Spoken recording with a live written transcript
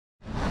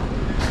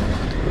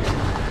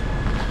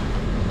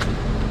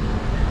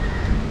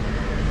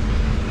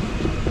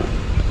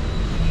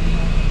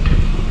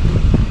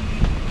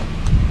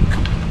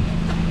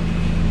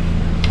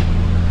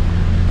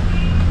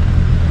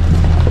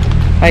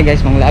Hi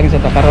guys, manglaag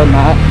sa takaron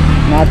na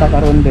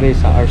natakaron dire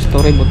sa Our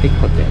Story Boutique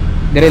Hotel.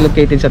 Dire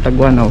located sa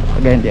Taguanao,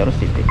 Cagayan De Oro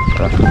City.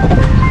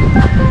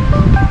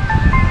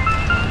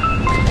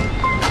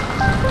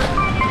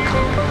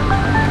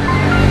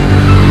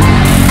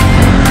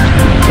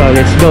 So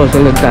let's go,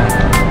 sulod ta.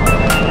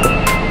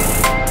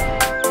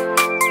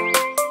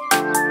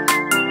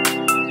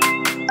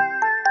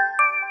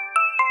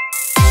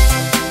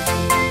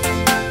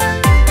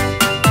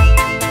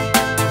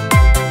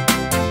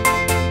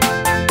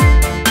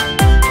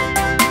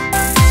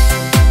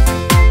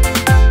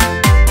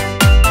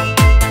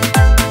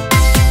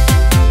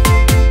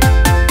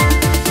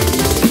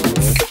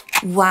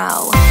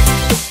 Wow.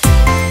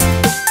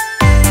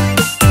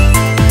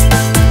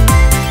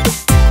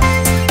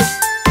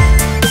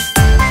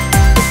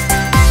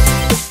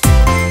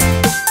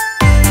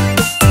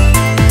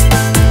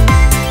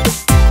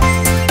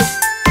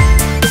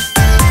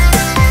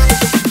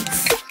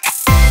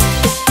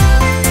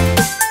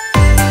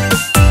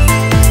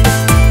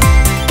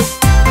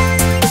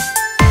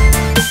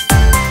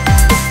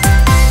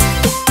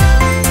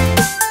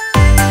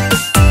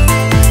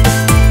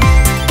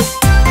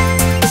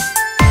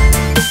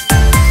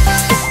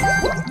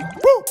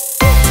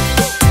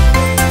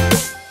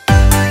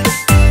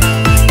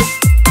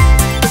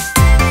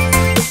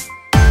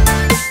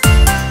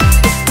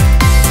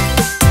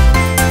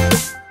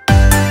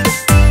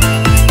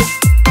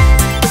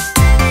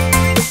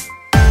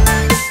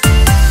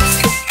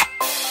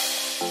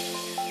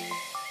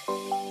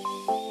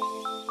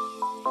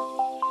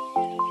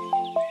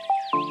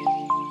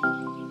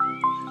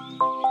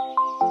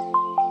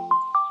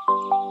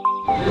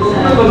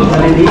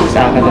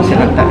 Saka na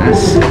sila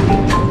taas.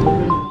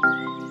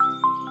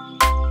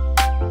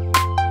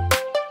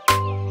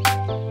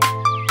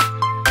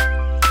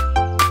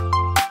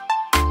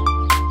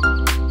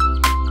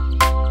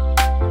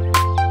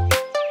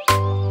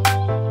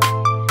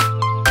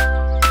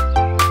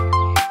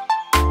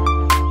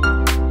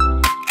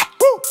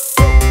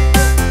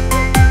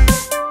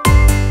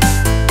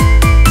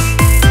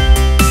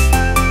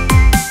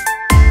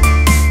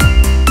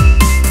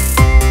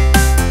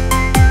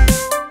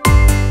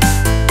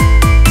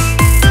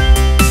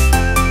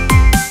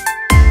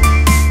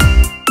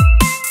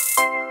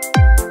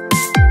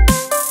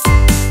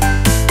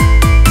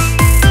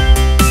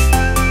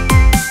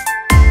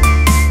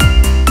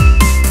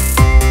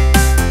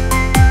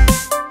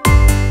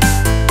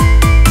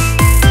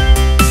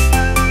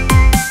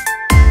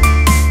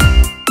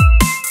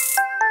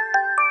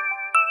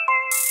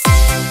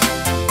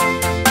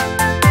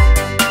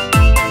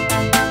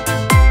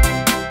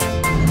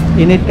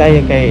 Init kaya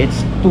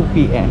it's 2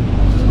 p.m.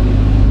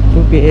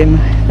 2 p.m.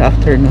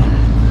 afternoon.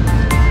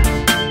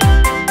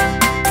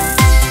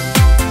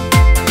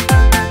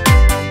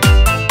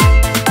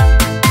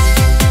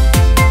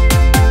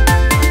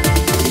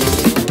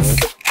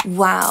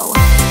 Wow.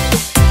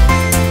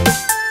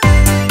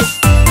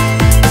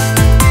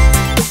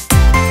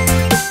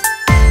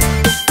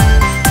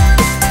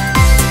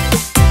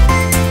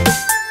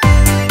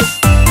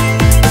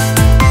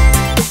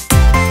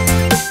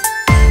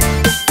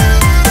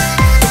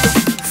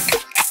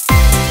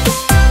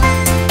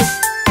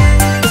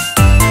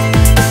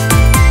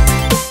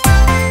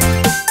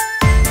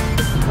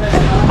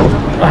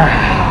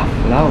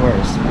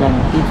 Flowers,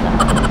 plantita.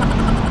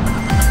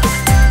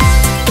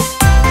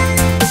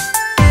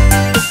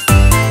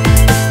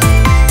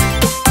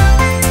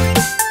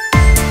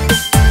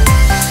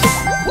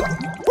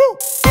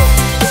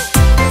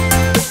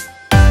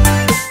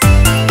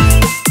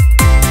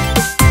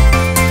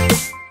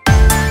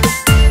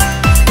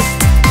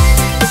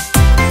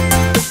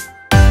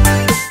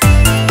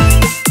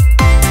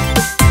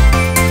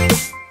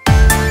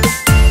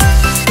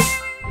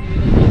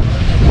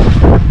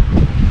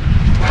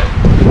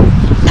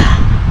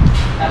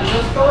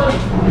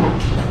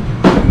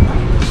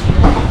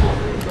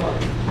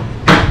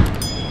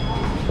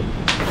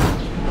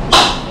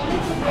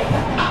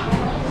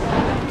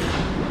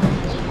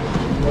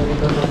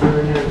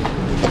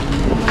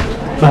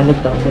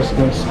 Balik tapos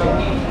guys.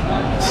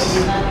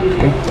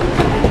 Okay.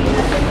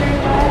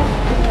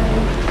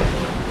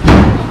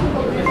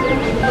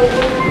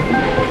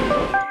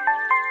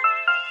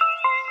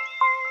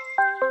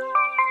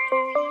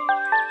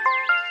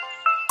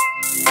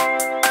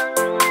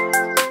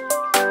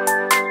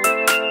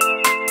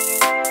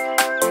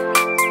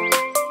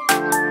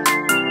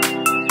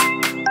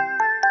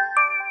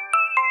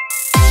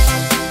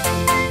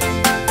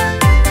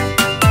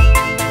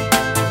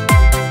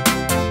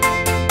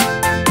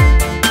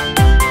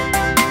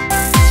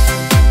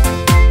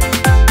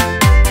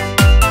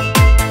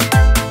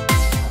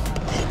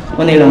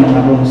 Kung ilang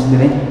mga rooms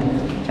din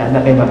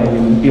tsada kayo ba kayo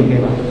yung view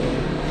kayo ba?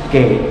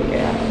 Okay,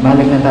 kaya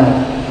balik na tayo,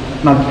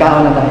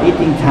 magkaon na tayo,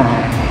 eating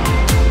time.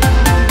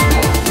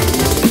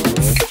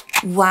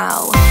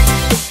 Wow.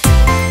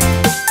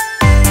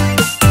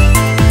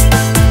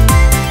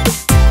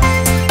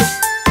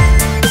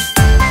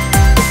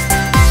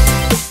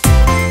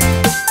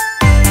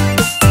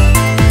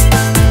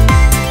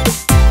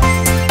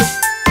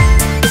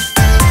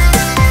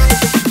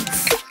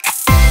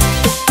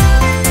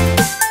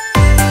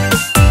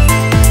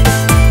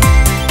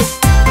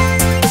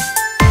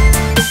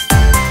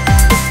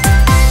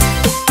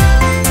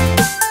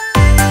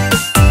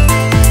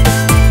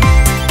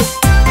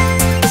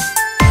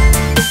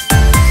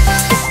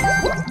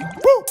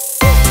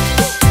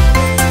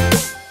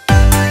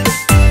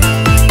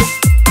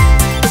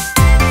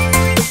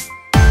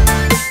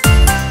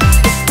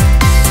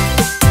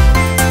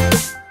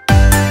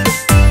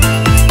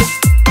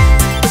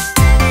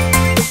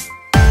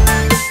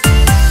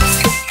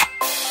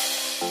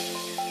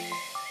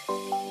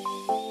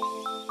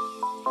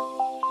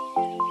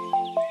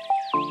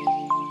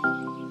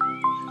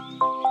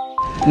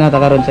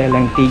 natakaroon sa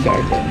ilang tea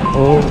garden.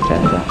 Oh,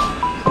 tsada.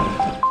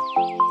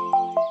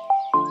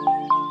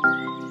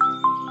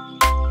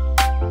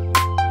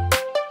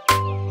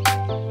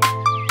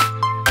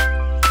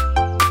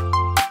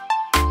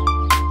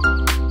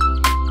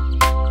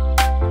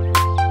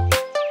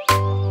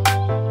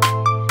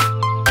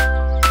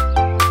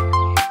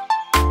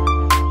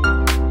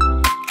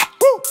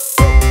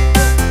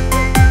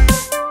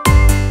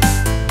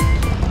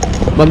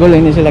 Bago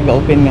lang na sila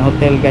ga-open nga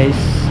hotel, guys.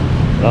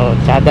 So,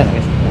 tsada na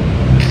guys.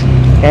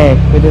 Okay,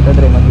 pwede ito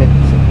rin mag-let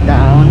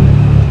down.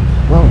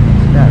 Wow,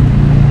 that.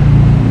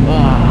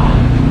 Wow.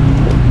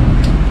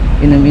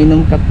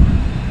 Inom-inom ka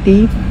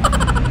tea.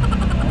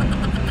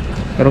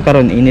 Pero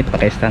karon init pa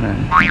kay stanan.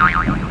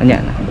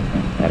 Anya na.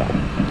 Tara.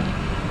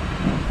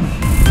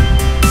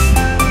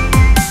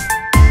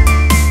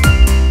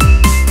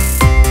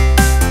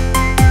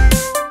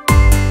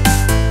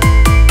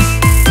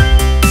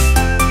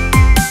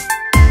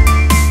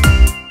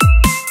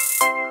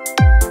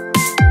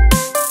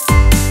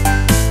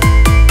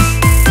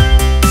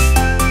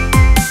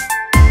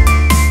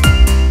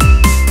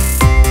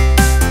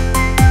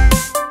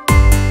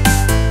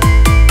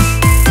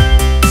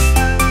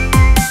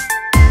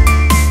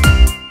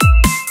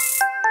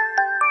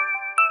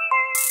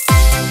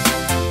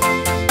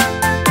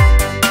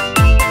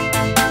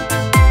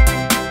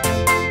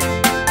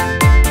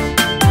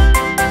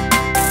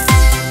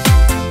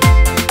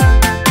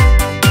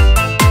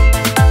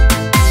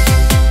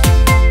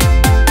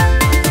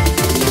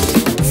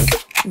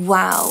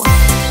 Wow.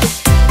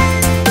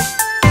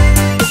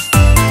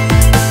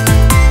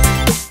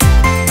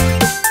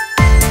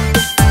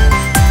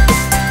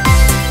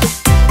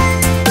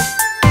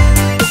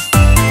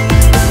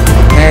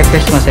 Merry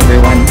Christmas,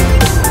 everyone.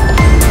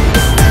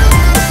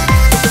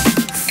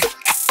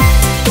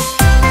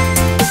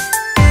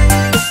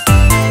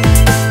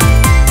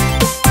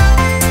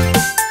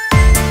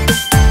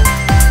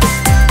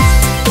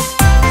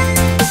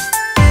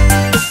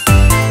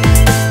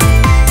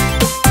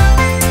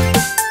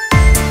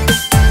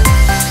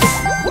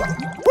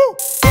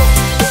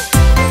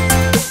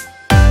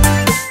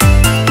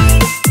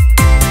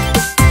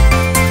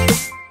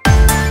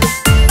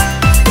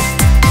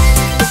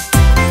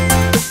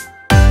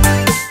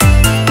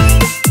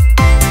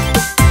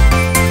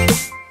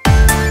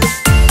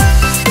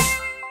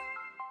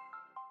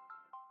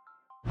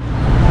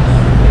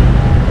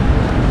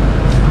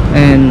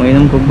 And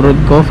mainom ko brewed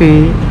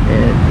coffee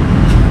at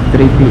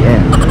 3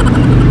 PM.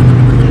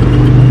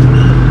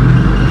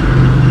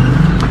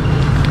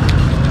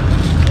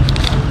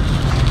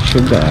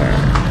 Sugar.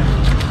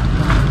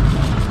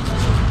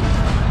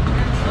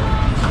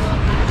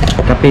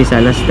 Kape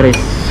sa alas 3.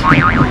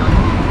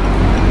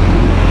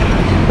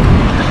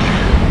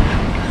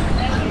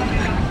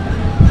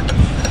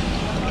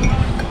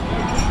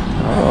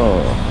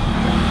 Oh.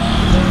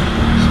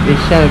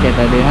 Special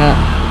kita diha.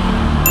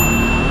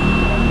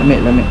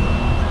 Lami.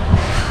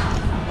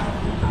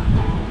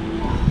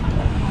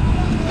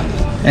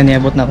 And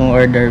iabot na akong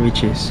order, which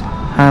is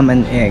ham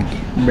and egg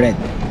bread.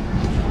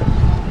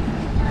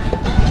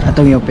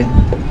 Atong i-open.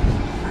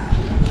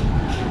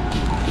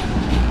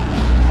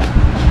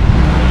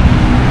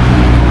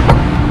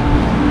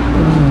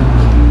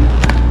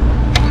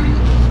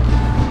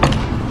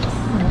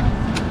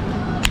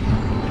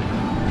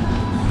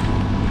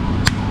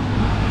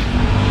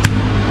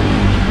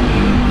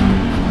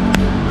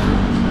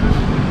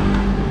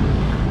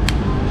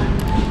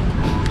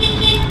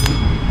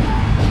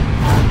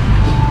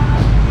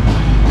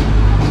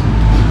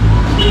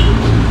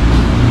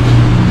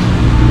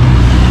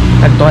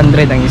 Tag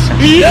 200 ang isa.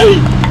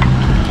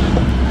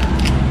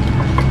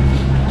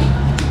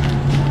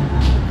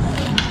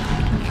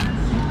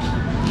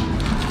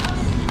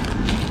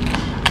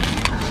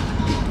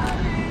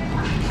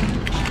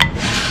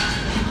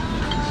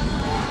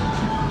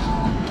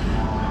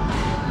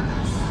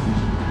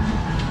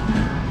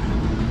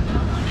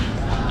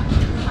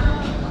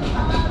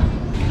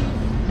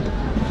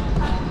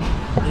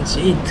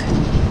 That's it.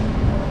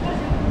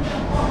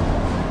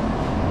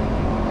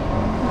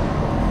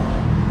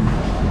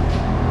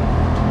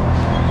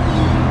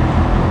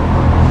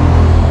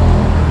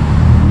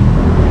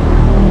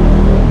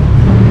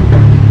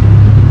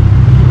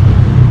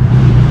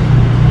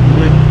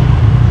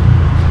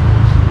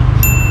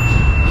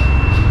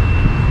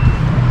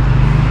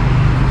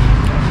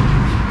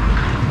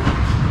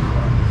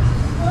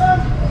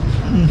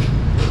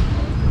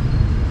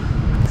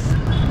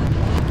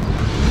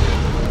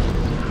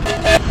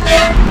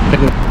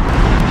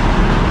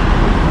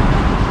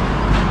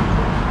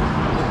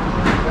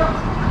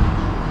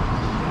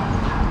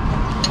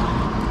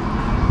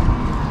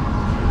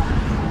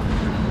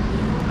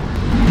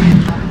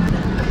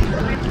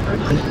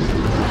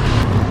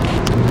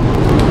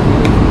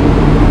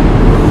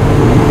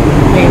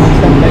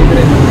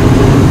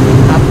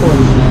 Hapon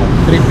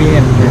 3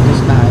 PM dito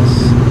sa taas.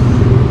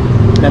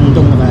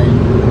 Landong na kayo.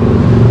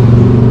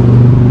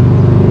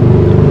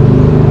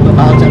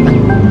 Mapakot sa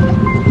tayo.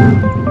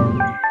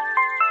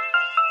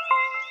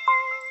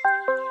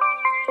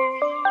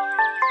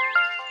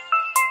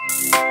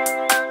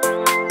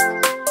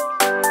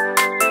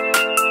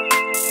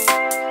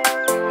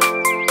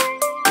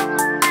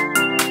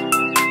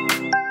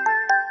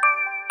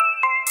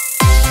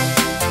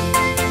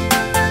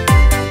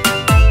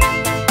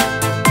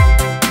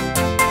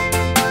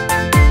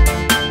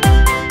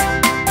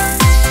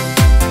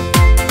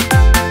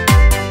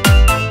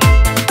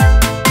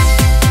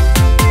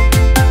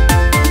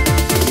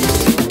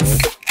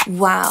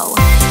 Wow.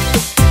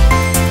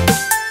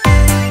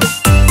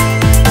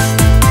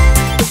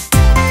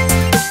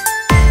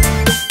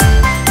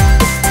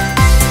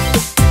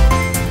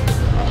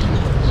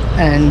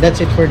 And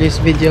that's it for this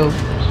video.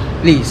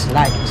 Please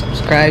like,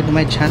 subscribe to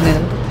my channel.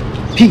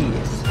 Peace.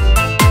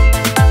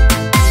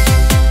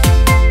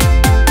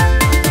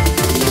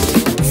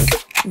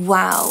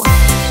 Wow.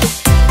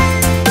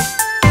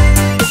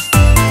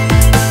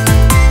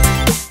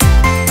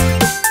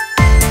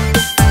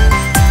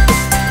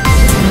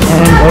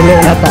 And ulit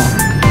na ta.